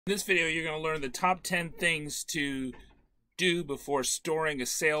In this video, you're going to learn the top 10 things to do before storing a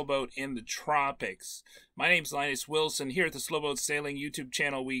sailboat in the tropics. My name's Linus Wilson. Here at the Slowboat Sailing YouTube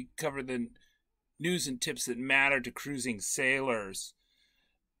channel, we cover the news and tips that matter to cruising sailors.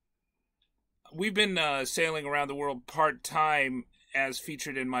 We've been sailing around the world part-time, as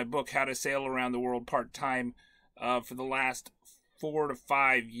featured in my book, How to Sail Around the World Part-Time, for the last 4 to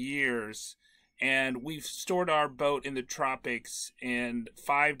 5 years. And we've stored our boat in the tropics in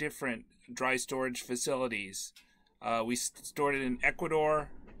 5 different dry storage facilities. We stored it in Ecuador,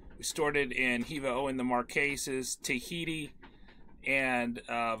 we stored it in Hiva in the Marquesas, Tahiti, and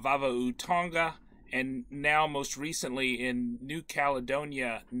Vava'u, Tonga, and now most recently in New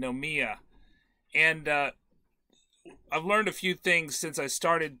Caledonia, Nomia. And I've learned a few things since I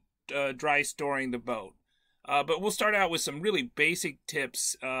started dry storing the boat. But we'll start out with some really basic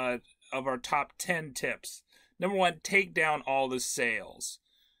tips of our top 10 tips. Number 1, take down all the sails.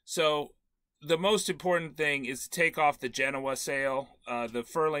 So the most important thing is to take off the Genoa sail. The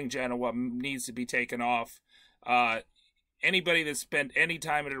furling Genoa needs to be taken off. Anybody that's spent any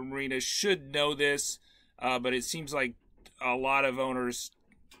time at a marina should know this, but it seems like a lot of owners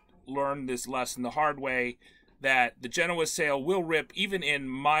learn this lesson the hard way, that the Genoa sail will rip even in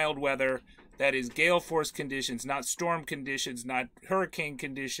mild weather. That is gale force conditions, not storm conditions, not hurricane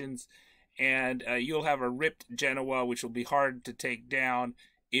conditions, and you'll have a ripped Genoa, which will be hard to take down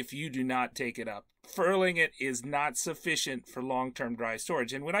if you do not take it up. Furling it is not sufficient for long-term dry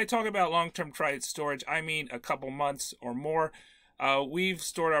storage. And when I talk about long-term dry storage, I mean a couple months or more. We've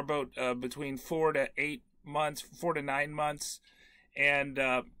stored our boat between 4 to 8 months, 4 to 9 months, and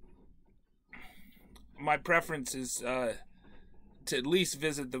my preference is to at least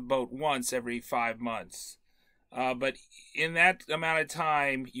visit the boat once every 5 months. But in that amount of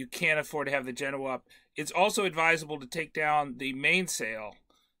time, you can't afford to have the Genoa up. It's also advisable to take down the mainsail.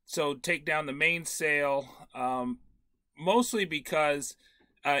 So take down the mainsail, mostly because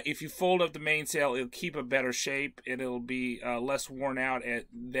if you fold up the mainsail, it'll keep a better shape and it'll be less worn out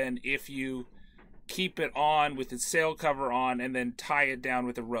than if you keep it on with its sail cover on and then tie it down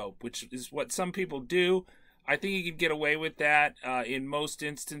with a rope, which is what some people do. I think you can get away with that in most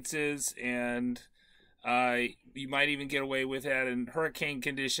instances, and you might even get away with that in hurricane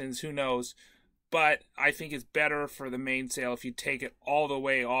conditions, who knows. But I think it's better for the mainsail if you take it all the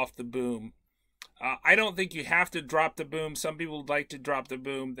way off the boom. I don't think you have to drop the boom. Some people like to drop the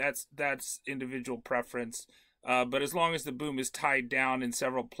boom. That's individual preference. But as long as the boom is tied down in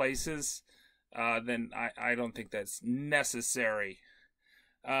several places, then I don't think that's necessary.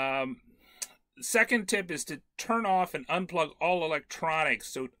 Second tip is to turn off and unplug all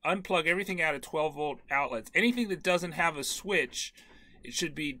electronics. So unplug everything out of 12-volt outlets. Anything that doesn't have a switch, it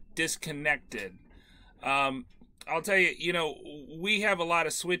should be disconnected. I'll tell you, we have a lot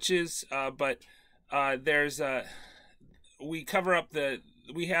of switches, but we cover up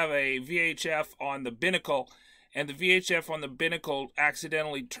we have a VHF on the binnacle, and the VHF on the binnacle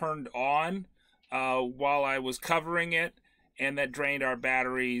accidentally turned on while I was covering it, and that drained our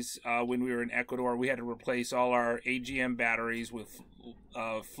batteries when we were in Ecuador. We had to replace all our AGM batteries with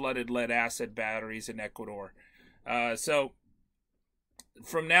flooded lead acid batteries in Ecuador. So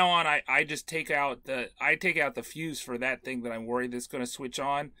from now on, I just take out the fuse for that thing that I'm worried that's going to switch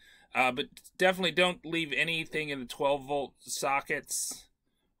on. But definitely don't leave anything in the 12-volt sockets,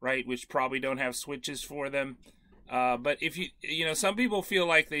 right, which probably don't have switches for them. But if some people feel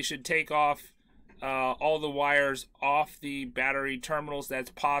like they should take off all the wires off the battery terminals. That's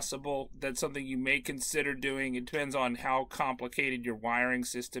possible. That's something you may consider doing. It depends on how complicated your wiring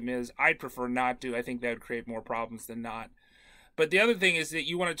system is. I'd prefer not to. I think that would create more problems than not. But the other thing is that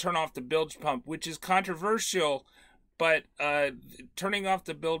you want to turn off the bilge pump, which is controversial, but turning off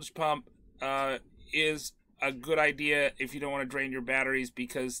the bilge pump is a good idea if you don't want to drain your batteries,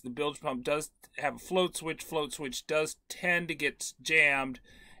 because the bilge pump does have a float switch. Float switch does tend to get jammed,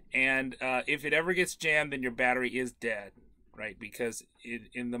 and if it ever gets jammed, then your battery is dead, right? Because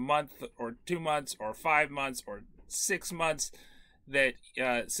in the month or 2 months or 5 months or 6 months that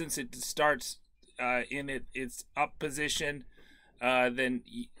since it starts in its up position, then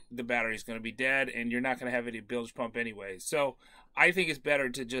the battery is going to be dead, and you're not going to have any bilge pump anyway. So I think it's better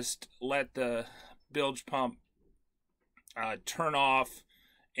to just let the bilge pump turn off,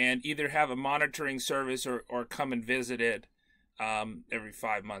 and either have a monitoring service or come and visit it every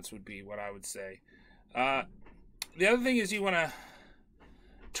 5 months would be what I would say. The other thing is you want to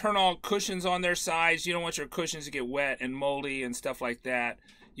turn all cushions on their sides. You don't want your cushions to get wet and moldy and stuff like that.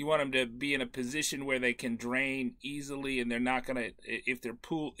 You want them to be in a position where they can drain easily, and they're not going to,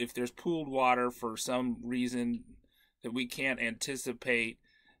 if there's pooled water for some reason that we can't anticipate,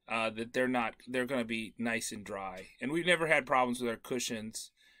 that they're going to be nice and dry. And we've never had problems with our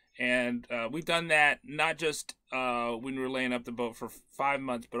cushions. And we've done that not just when we were laying up the boat for 5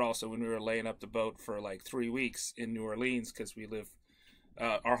 months, but also when we were laying up the boat for like 3 weeks in New Orleans, because we live,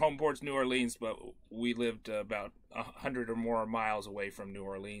 our home port's New Orleans, but we lived about 100 or more miles away from New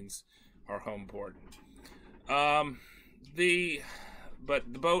Orleans, our home port. But the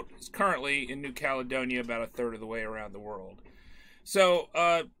boat is currently in New Caledonia, about a third of the way around the world. So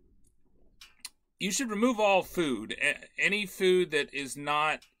you should remove all food. Any food that is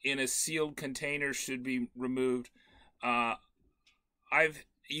not in a sealed container should be removed. You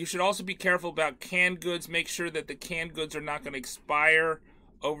should also be careful about canned goods. Make sure that the canned goods are not going to expire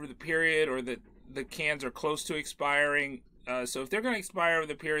over the period, or that the cans are close to expiring. So if they're going to expire over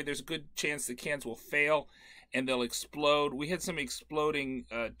the period, there's a good chance the cans will fail and they'll explode. We had some exploding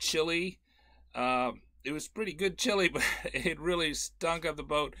chili. It was pretty good chili, but it really stunk up the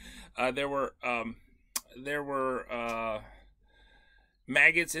boat. There were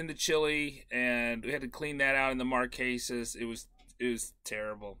maggots in the chili, and we had to clean that out in the marquesas. It was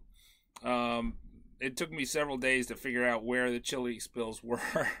terrible. It took me several days to figure out where the chili spills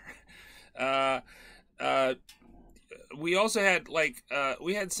were. We also had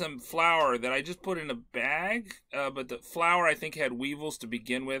we had some flour that I just put in a bag, but the flour I think had weevils to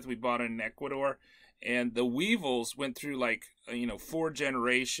begin with. We bought it in Ecuador, and the weevils went through 4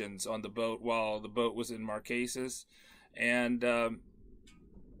 generations on the boat while the boat was in Marquesas. And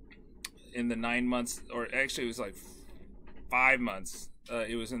in the 9 months, or actually it was like 5 months,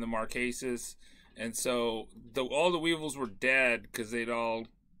 it was in the Marquesas. And so all the weevils were dead because they'd all,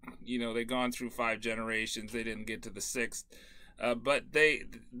 they'd gone through 5 generations. They didn't get to the 6th. But they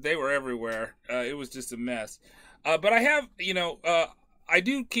were everywhere. It was just a mess. But I have, I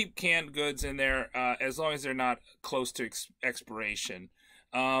do keep canned goods in there as long as they're not close to expiration.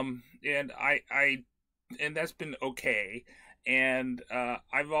 And that's been okay. And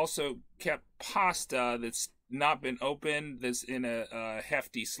I've also kept pasta that's not been opened, that's in a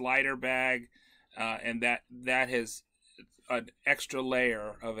hefty slider bag, and that has an extra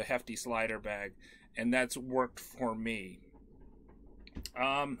layer of a hefty slider bag, and that's worked for me.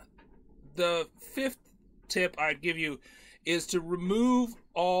 The 5th tip I'd give you is to remove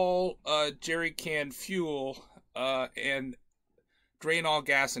all jerry can fuel and drain all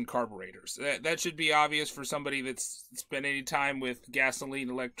gas and carburetors. That should be obvious for somebody that's spent any time with gasoline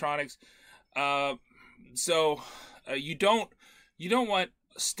electronics. So you don't want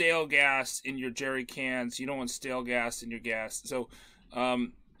stale gas in your jerry cans. You don't want stale gas in your gas. So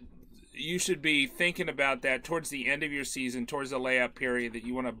you should be thinking about that towards the end of your season, towards the layup period, that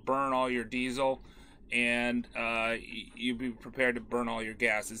you want to burn all your diesel, and you be prepared to burn all your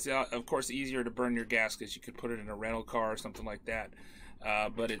gas. It's of course easier to burn your gas because you could put it in a rental car or something like that.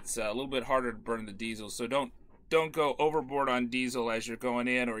 But it's a little bit harder to burn the diesel. So don't go overboard on diesel as you're going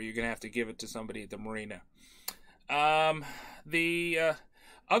in, or you're gonna have to give it to somebody at the marina. The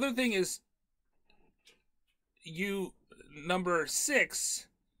other thing is, number 6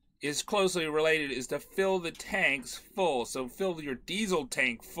 is closely related, is to fill the tanks full. So fill your diesel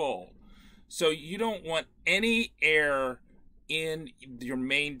tank full. So you don't want any air in your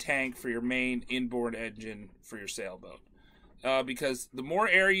main tank for your main inboard engine for your sailboat. Because the more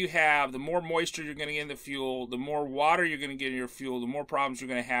air you have, the more moisture you're going to get in the fuel, the more water you're going to get in your fuel, the more problems you're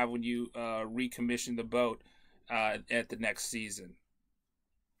going to have when you recommission the boat at the next season.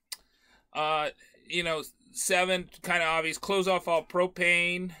 7, kind of obvious, close off all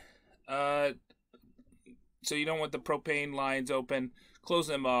propane. So you don't want the propane lines open. Close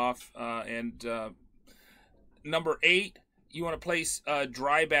them off. And number 8, you want to place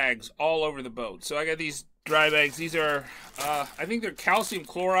dry bags all over the boat. So I got these dry bags. These are, I think they're calcium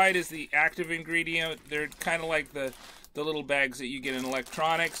chloride is the active ingredient. They're kind of like the little bags that you get in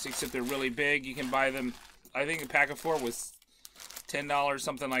electronics, except they're really big. You can buy them, I think a pack of 4 was $10,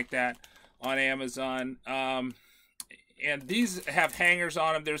 something like that, on Amazon. And these have hangers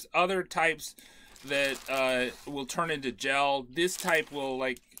on them. There's other types that will turn into gel. This type will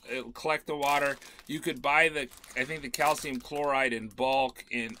it'll collect the water. You could buy I think the calcium chloride in bulk,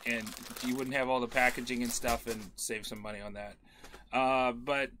 and you wouldn't have all the packaging and stuff, and save some money on that.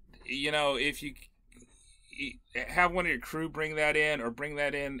 But if you have one of your crew bring that in, or bring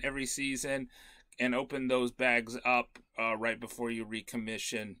that in every season, and open those bags up right before you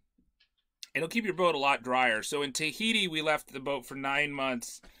recommission, it'll keep your boat a lot drier. So in Tahiti, we left the boat for 9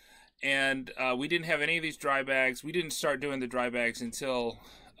 months, and we didn't have any of these dry bags. We didn't start doing the dry bags until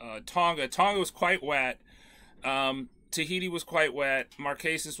Tonga. Tonga was quite wet. Tahiti was quite wet.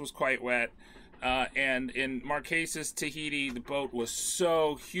 Marquesas was quite wet. And in Marquesas, Tahiti, the boat was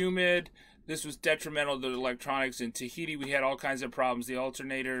so humid. This was detrimental to the electronics. In Tahiti, we had all kinds of problems. The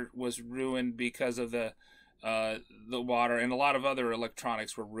alternator was ruined because of the water, and a lot of other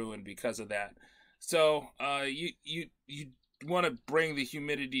electronics were ruined because of that. So you want to bring the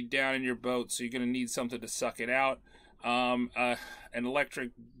humidity down in your boat, so you're going to need something to suck it out. An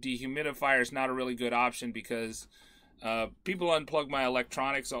electric dehumidifier is not a really good option because people unplug my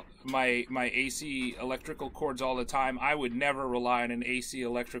electronics, my AC electrical cords all the time. I would never rely on an AC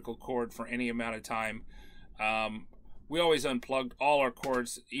electrical cord for any amount of time. We always unplugged all our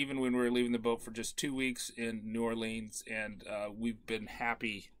cords, even when we were leaving the boat for just 2 weeks in New Orleans, and we've been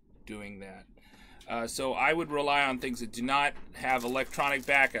happy doing that. So I would rely on things that do not have electronic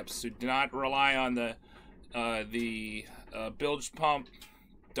backups. So do not rely on the bilge pump.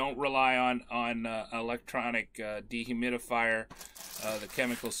 Don't rely on electronic dehumidifier. The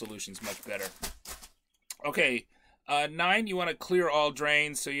chemical solution's much better. Okay, 9, you want to clear all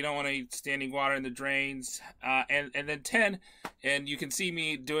drains, so you don't want any standing water in the drains. And then 10, and you can see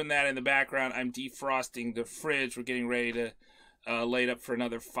me doing that in the background. I'm defrosting the fridge. We're getting ready to lay it up for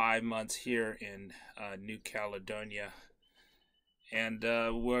another 5 months here in New Caledonia. And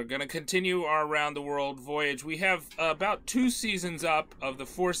we're going to continue our around-the-world voyage. We have about 2 seasons up of the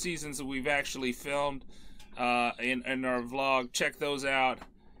 4 seasons that we've actually filmed in our vlog. Check those out.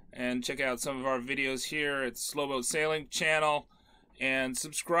 And check out some of our videos here at Sailboat Sailing channel. And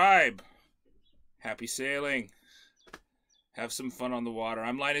subscribe. Happy sailing. Have some fun on the water.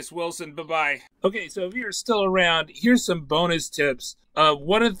 I'm Linus Wilson. Bye-bye. Okay, so if you're still around, here's some bonus tips.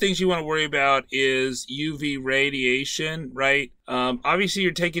 One of the things you want to worry about is UV radiation, right? Obviously,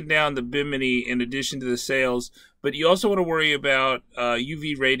 you're taking down the bimini in addition to the sails, but you also want to worry about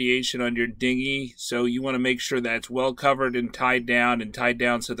UV radiation on your dinghy. So you want to make sure that's well covered and tied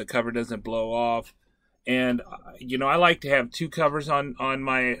down so the cover doesn't blow off. And, you know, I like to have 2 covers on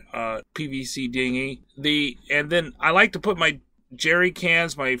my PVC dinghy. And then I like to put my jerry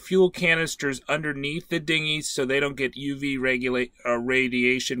cans, my fuel canisters underneath the dinghies so they don't get UV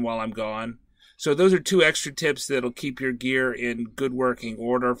radiation while I'm gone. So those are 2 extra tips that'll keep your gear in good working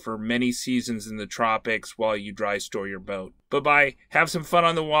order for many seasons in the tropics while you dry store your boat. Bye-bye. Have some fun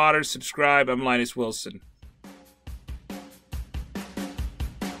on the water. Subscribe. I'm Linus Wilson.